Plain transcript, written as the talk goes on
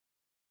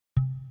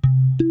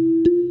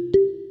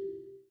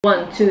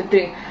1, 2,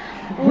 3.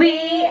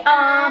 We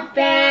are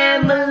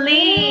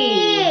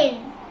family.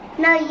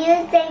 No,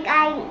 you think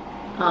I.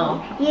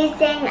 Oh. You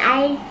think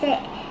I say.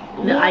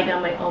 No, I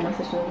got my own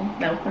message.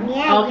 That one.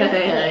 Yeah. Oh,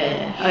 okay.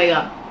 Yeah. Oh,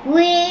 yeah.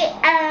 We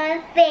are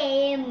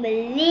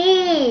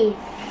families.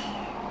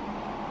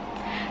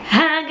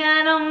 I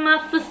got all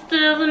my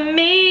sisters and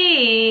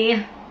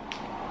me.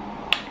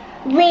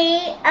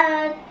 We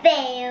are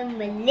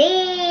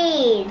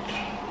families.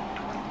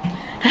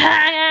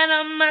 I got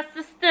all my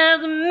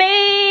sisters and me.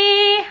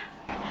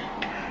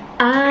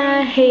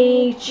 I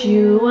hate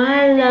you,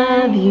 I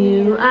love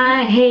you,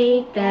 I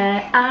hate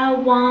that, I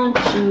want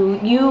you,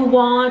 you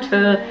want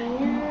her,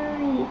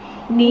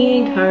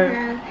 need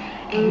her,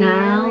 and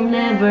I'll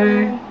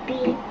never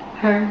be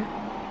her.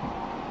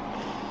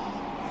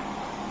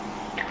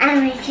 I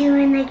miss you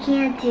and I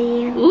can't do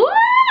you. Woo,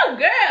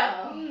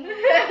 girl!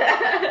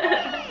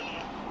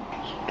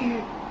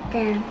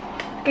 Dun,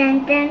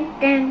 dun, dun,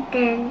 dun,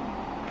 dun.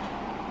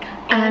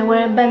 I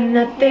wear but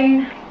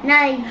nothing.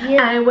 No, you.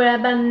 I wear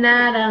but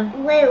nada.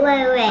 Wait.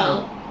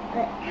 Oh.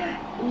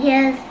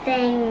 You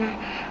sing.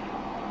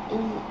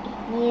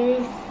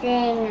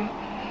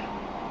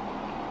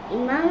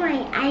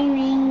 Mama, I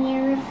mean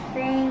you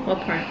sing.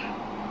 What part?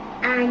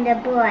 On the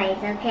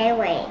boys, okay?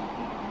 Wait.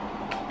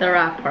 The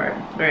rap part.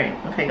 Great.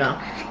 Okay, go.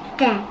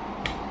 Dun,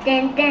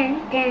 dun, dun,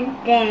 dun,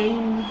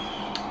 dun.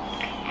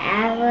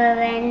 I will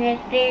run the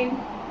film.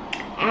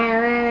 I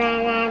will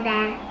run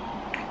nada.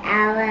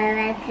 I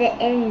will sit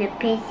in the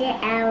picture.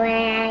 I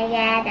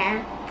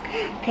gotta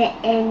put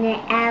in the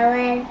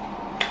hours.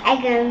 I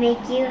gonna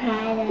make you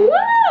harder.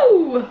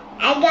 Woo!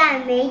 I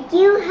gotta make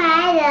you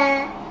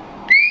harder.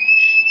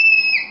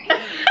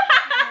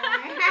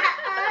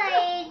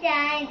 All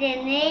time to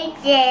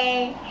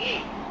nature,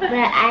 but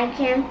I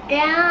can't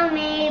tell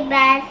me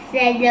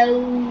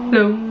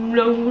Barcelona.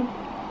 No.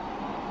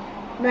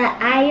 But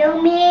I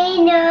don't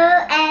mean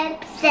no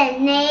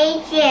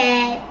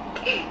explanation.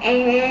 And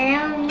I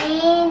don't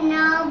need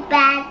no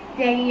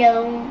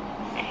Barcelona.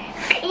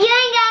 You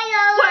ain't got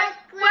no work.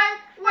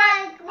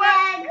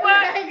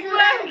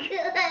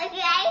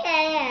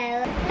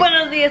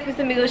 Buenos dias, mis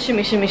amigos.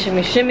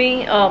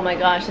 Shimmy. Oh my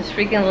gosh, this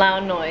freaking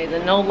loud noise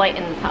and no light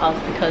in this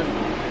house because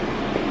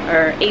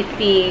our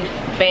AC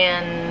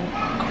fan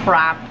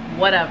crap,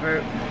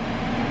 whatever.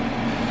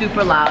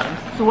 Super loud. I'm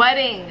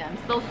sweating. I'm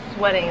still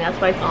sweating. That's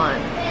why it's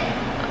on.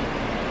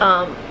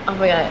 Oh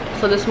my god,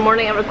 so this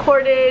morning I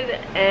recorded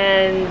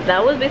and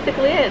that was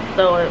basically it.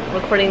 So I'm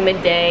recording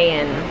midday,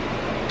 and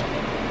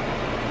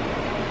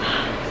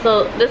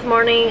so this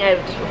morning I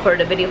just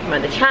recorded a video for my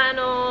other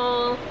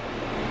channel,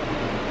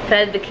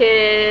 fed the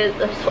kids.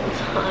 I'm so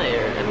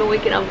tired. I've been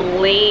waking up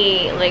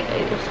late, like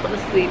I just want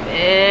to sleep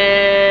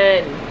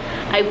in.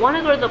 I want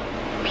to go to the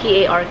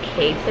PARK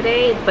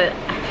today, but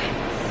I'm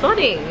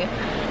sweating.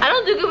 I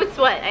don't do good with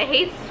sweat. I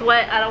hate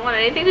sweat. I don't want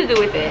anything to do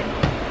with it.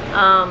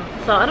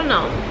 So I don't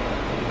know.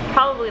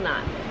 Probably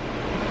not.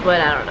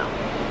 But I don't know.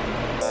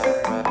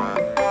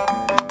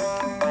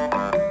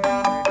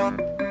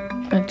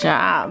 Good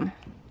job.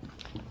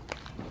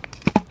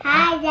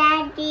 Hi,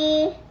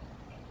 Daddy.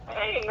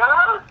 Hey,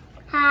 Ma.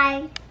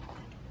 Hi.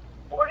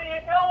 What are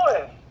you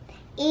doing?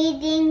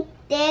 Eating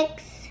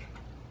dicks.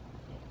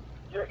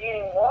 You're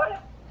eating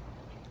what?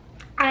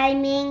 I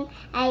mean,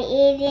 I'm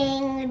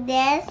eating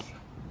this.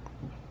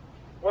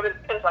 What is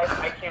this? I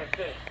can't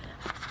see.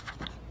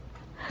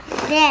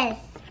 This.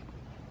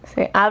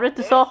 Say, abre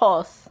tus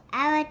ojos.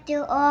 I will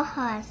do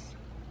ojos.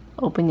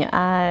 Open your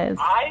eyes.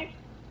 Eyes?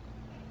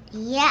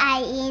 Yeah,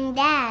 I eat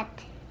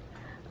that.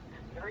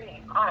 You're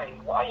eating eyes.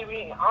 Why are you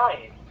eating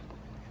eyes?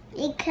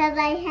 Because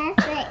I have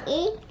to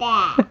eat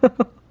that.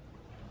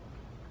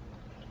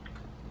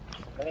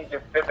 I need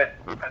your pivot.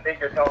 I think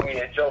you're telling me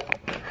a joke.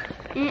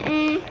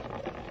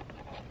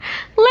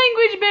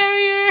 Language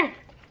barrier.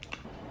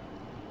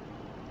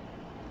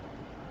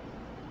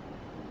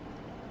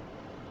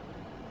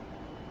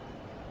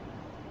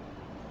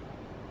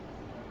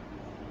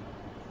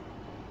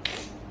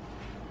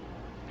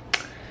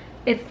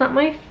 It's not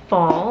my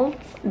fault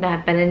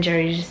that Ben &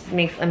 Jerry's just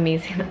makes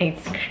amazing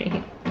ice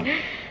cream.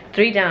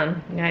 3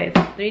 down, guys.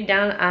 3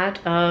 down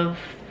out of,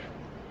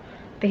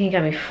 I think he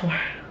got me 4.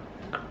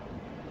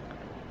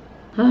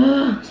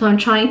 So I'm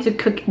trying to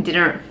cook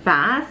dinner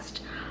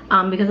fast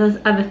because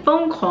I have a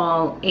phone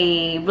call,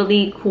 a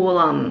really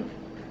cool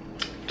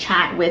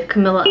chat with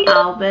Camila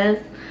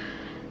Alves.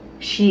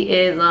 She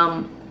is,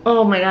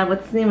 oh my god,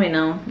 what's his name right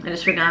now? I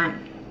just forgot.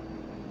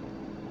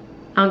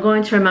 I'm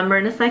going to remember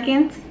in a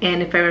second,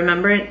 and if I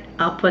remember it,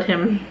 I'll put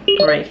him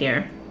right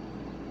here.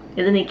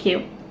 Isn't he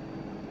cute?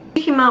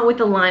 She came out with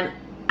a line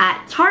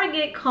at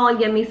Target called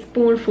Yummy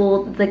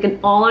Spoonfuls. It's like an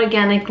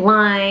all-organic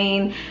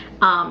line,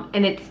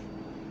 and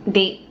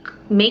they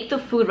make the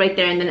food right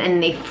there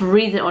and they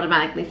freeze it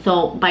automatically.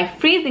 So by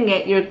freezing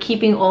it, you're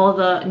keeping all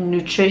the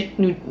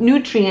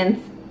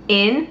nutrients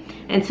in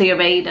until you're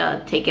ready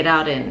to take it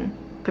out and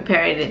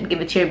prepare it and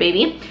give it to your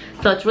baby.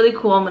 So it's really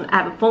cool. I'm gonna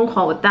have a phone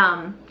call with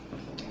them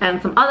and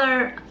some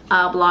other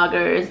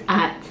bloggers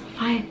at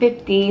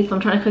 5:50, so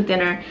I'm trying to cook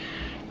dinner.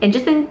 And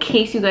just in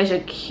case you guys are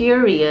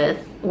curious,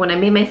 when I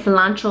made my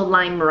cilantro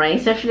lime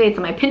rice yesterday, it's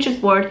on my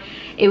Pinterest board.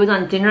 It was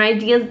on dinner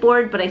ideas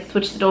board, but I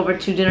switched it over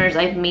to dinners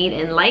I've made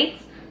and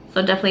liked.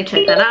 So definitely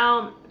check that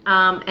out.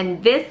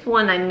 And this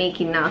one I'm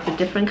making now, it's a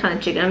different kind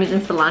of chicken. I'm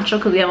using cilantro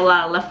because we have a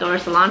lot of leftover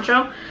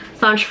cilantro.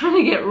 So I'm trying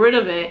to get rid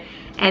of it.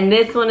 And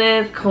this one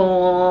is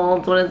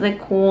called, what is it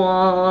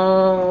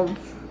called?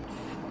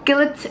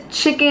 Skillet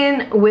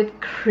chicken with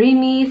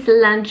creamy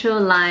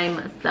cilantro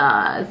lime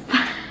sauce.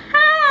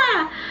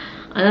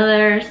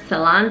 Another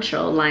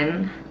cilantro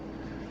lime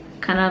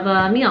kind of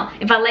a meal.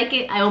 If I like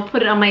it, I will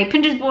put it on my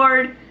Pinterest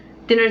board,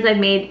 dinners I've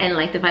made and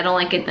liked. If I don't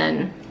like it,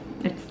 then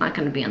it's not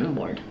gonna be on the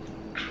board.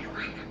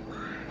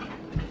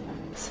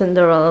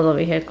 Cinderella's over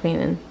here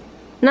cleaning.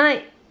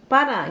 Nay,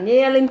 para,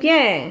 ya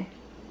limpié.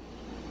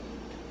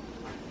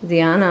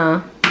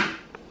 Diana.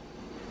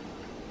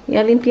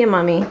 Ya limpié,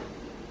 mami.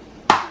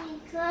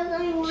 Because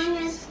I want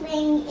to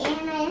clean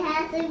and it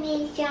has to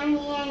be shiny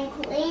and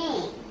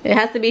clean. It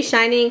has to be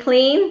shiny and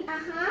clean?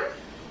 Uh-huh.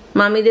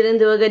 Mommy didn't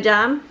do a good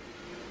job?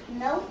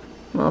 Nope.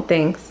 Well,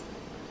 thanks.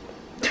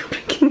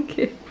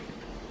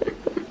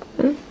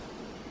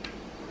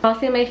 I'll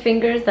see on my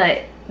fingers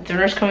that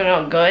dinner's coming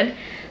out good.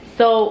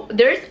 So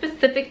there's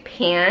specific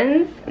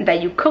pans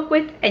that you cook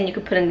with and you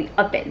can put in the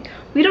oven.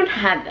 We don't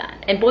have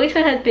that. And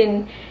BOYTOY has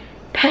been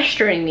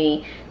pestering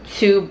me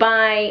to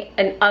buy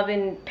an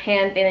oven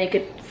pan thing that you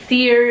could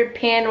sear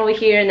pan over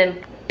here and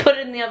then put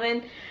it in the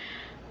oven.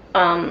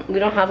 We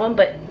don't have one,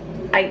 but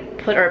I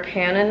put our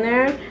pan in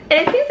there and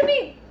it seems to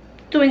be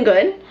doing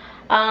good.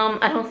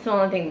 I don't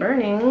smell anything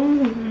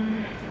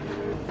burning.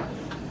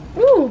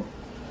 Ooh,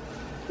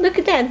 look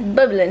at that, it's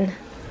bubbling.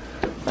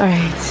 All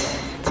right,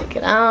 take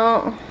it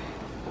out.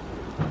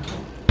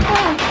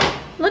 Oh,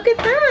 look at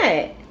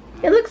that.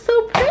 It looks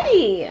so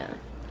pretty. I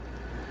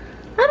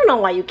don't know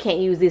why you can't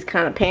use these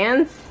kind of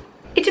pans.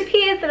 It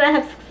appears that I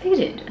have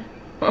succeeded.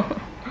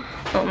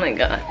 Oh my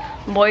god.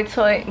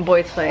 BOYTOY,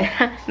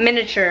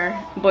 miniature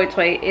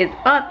BOYTOY is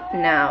up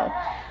now.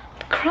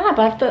 Crap,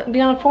 I have to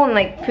be on the phone in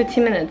like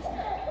 15 minutes.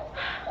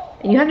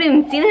 You haven't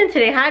even seen him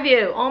today, have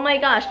you? Oh my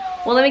gosh.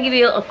 Well, let me give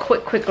you a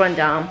quick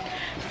rundown.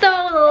 So,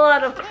 a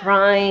lot of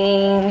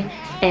crying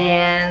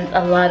and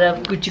a lot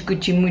of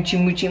Gucci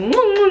moochie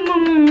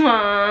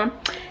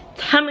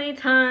tummy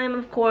time,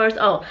 of course.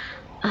 Oh,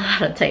 a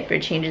lot of diaper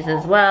changes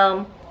as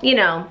well. You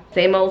know,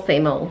 same old,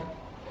 same old.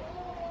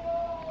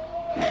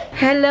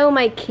 Hello,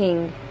 my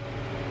king.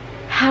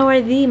 How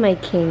are thee, my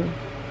king?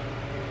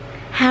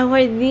 How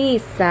are thee,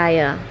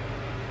 sire?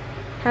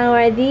 How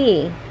are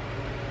thee?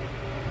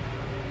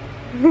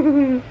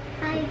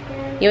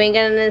 You ain't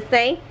got nothing to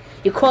say?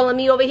 You calling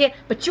me over here,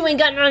 but you ain't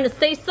got nothing to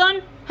say,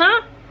 son?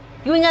 Huh?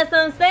 You ain't got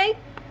something to say?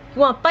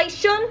 You wanna fight,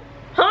 son?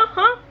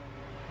 Huh?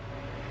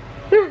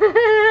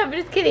 I'm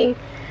just kidding.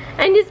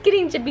 I'm just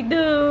kidding, Chippy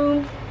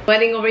Doo.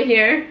 Wedding over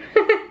here.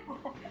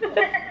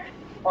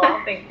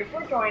 Well, thank you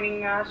for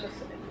joining us. Just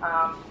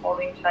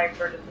holding tight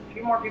for just a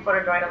few more people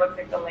to join. It looks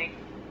like the link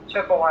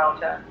took a while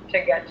to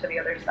get to the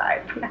other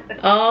side.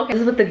 Oh, okay.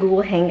 This is what the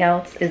Google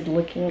Hangouts is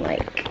looking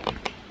like.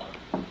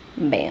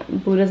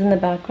 Bam. Buddha's in the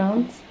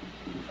background.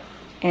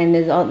 And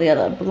there's all the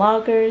other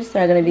bloggers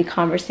that are going to be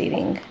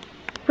conversating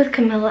with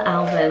Camilla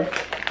Alves.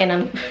 And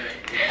I'm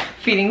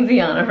feeding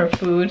Ziana her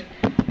food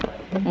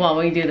while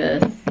we do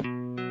this.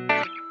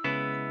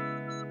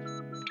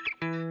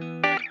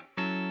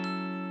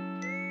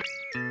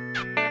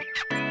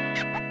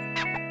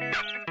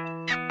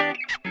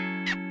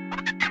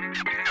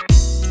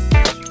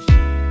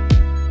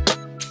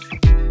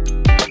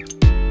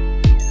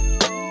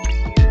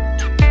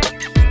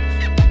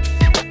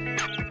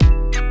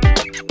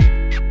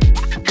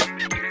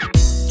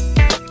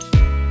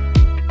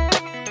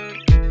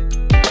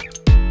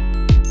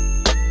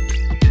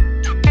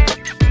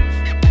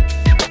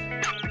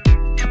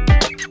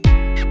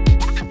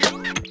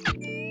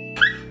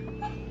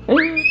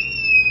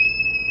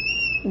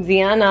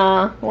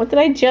 Ziana, what did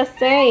I just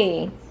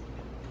say?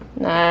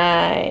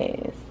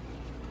 Nice.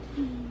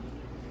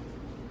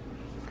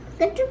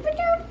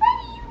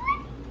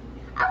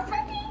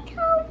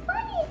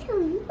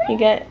 You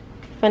get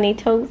funny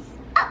toes?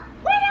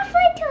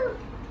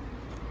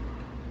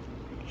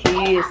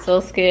 He is so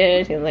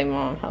scared. He's like,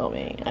 Mom, help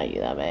me.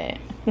 Ayúdame.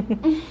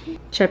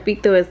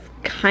 Chapito is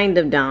kind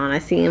of down. I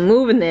see him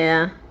moving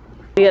there.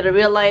 We got a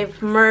real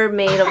life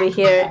mermaid over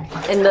here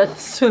in the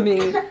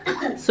swimming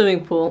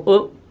pool.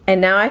 Oop. And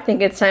now I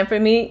think it's time for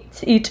me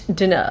to eat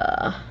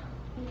dinner.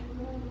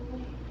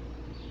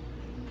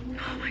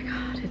 Oh my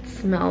god, it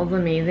smells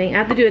amazing. I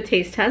have to do a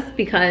taste test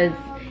because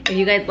if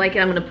you guys like it,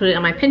 I'm gonna put it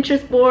on my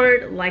Pinterest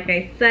board. Like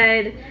I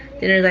said,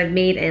 dinners I've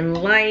made and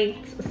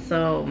liked.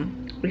 So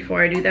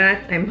before I do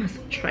that, I must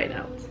try it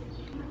out.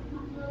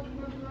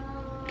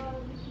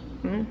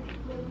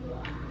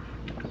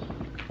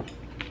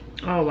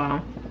 Oh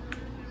wow.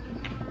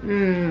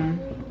 And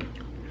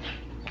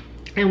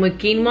with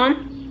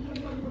quinoa,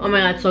 oh my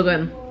god, so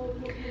good.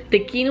 The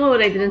quinoa,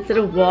 what I did instead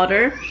of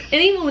water,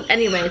 and even with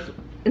anyways,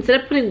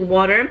 instead of putting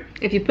water,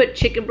 if you put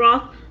chicken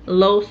broth,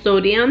 low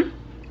sodium,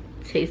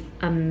 tastes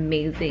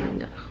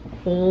amazing.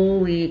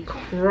 Holy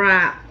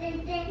crap.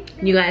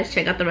 You guys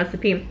check out the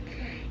recipe.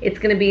 It's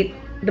gonna be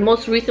the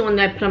most recent one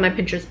that I put on my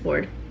Pinterest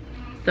board.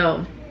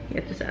 So,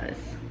 get this guys.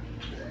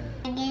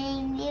 I'm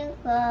getting new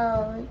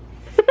clothes.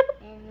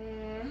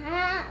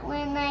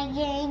 When I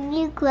get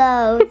new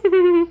clothes.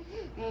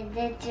 And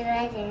this is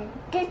legend.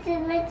 This is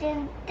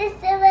legend. This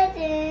is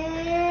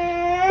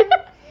legend.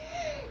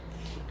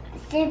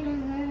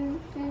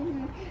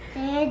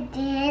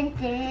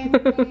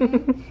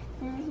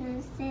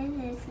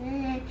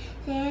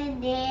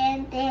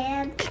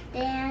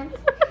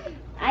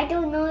 I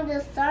don't know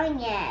the song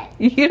yet.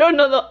 You don't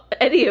know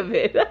any of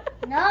it.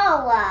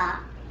 No.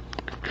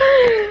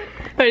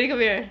 Ready? Come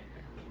here.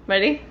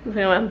 Ready? Come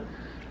on.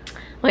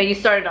 Wait, you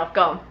started off.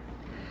 Go.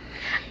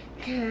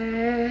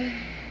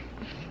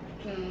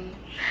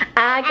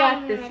 I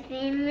got this.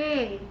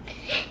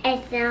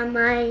 It's on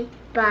my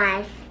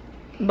bus.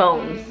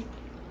 Bones.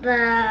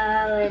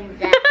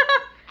 Bones.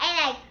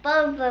 I like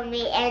Bone for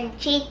me and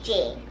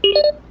Chi-Chi.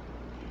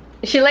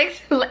 She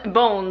likes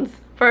bones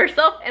for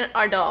herself and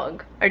our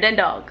dog. Our dead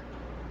dog.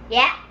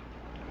 Yeah,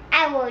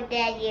 I will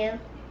tell you.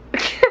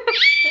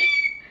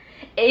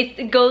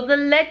 It goes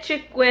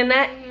electric when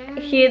I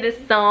hear the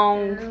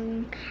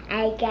song.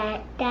 I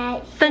got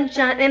that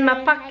Sunshine in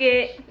my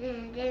pocket.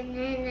 And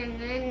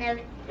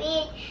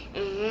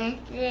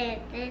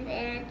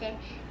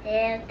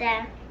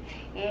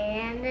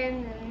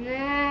in the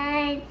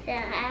night, so I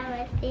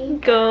was thinking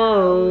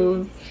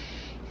Goes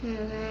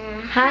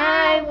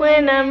high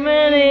when I'm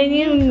running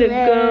in the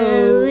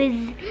goes.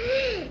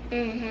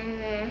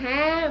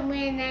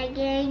 When I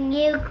get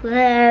new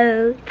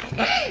clothes.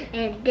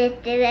 And this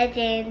is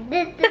legend,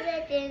 this is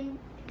legend,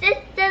 this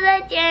is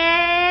legend.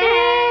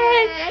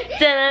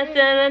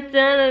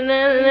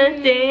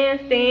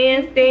 Dance,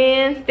 dance,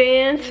 dance,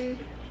 dance.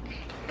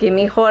 Give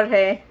me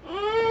Jorge.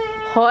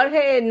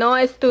 Jorge, no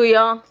es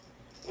tuyo.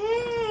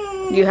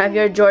 You have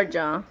your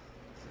Georgia.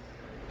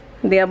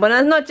 Diga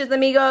buenas noches,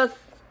 amigos.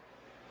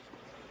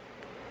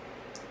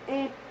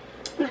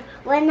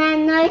 Buenas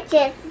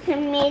noches,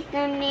 mis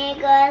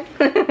amigos.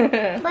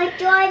 But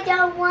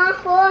Georgia want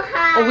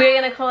Jorge. We're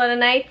gonna call it a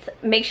night.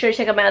 Make sure to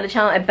check out my other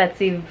channel at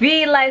Betsy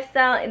V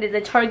Lifestyle. It is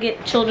a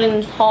Target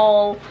children's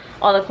haul.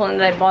 All the clothing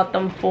that I bought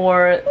them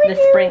for the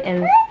spring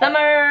and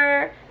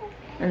summer.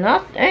 And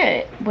that's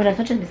it. Buenas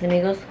noches, mis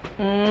amigos.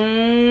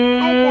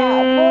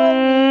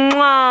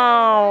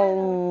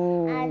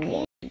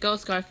 Go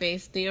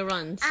Scarface, do your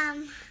runs.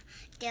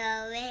 Do,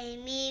 re,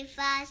 mi,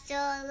 fa,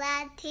 sol,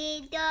 la,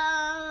 ti, do.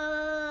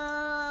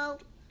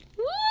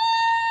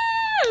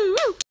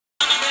 Woo!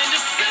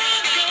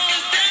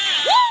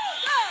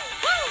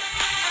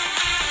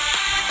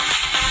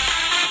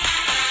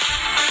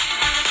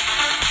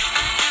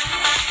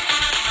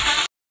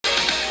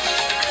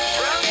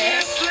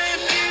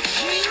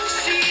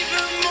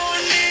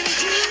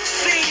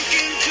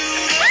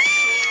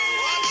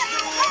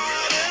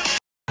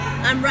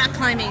 I'm rock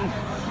climbing.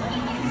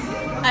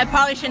 I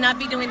probably should not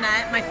be doing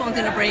that. My phone's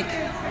gonna break.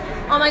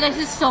 Oh my gosh,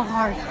 this is so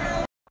hard.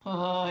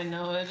 Oh, I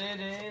know what it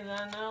is.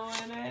 I know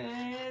what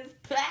it is.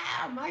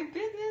 Ah, my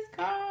business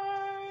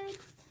cards.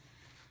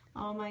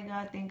 Oh my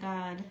god, thank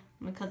God.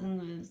 My cousin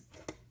lives.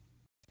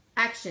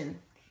 Action.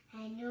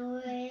 I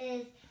know it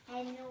is.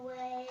 I know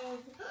it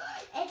is.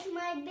 It's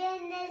my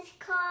business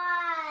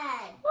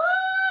card.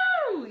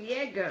 Woo!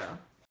 Yeah, girl.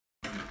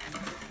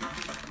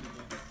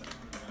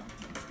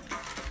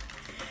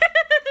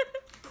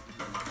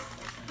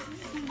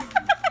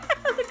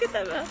 Look at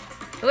that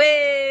mouth.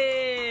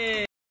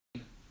 Wait.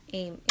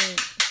 Aim.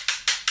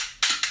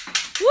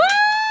 Woo!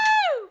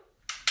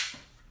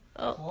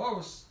 Oh.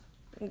 Close.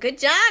 Good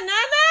job,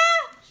 Nana.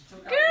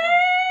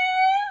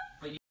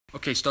 Girl.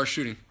 Okay, start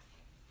shooting.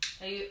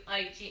 Are you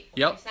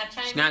Yep.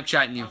 Snapchatting?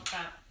 Snapchatting you. Oh,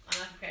 crap. I'm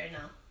not prepared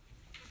now.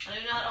 I don't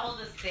even know how to hold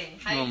this thing.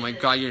 How do Oh you do my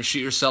this? god, you're gonna shoot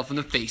yourself in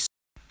the face.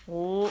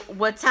 Oh,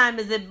 what time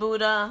is it,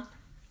 Buddha?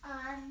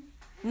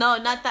 No,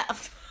 not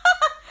that.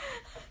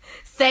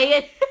 Say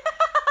it.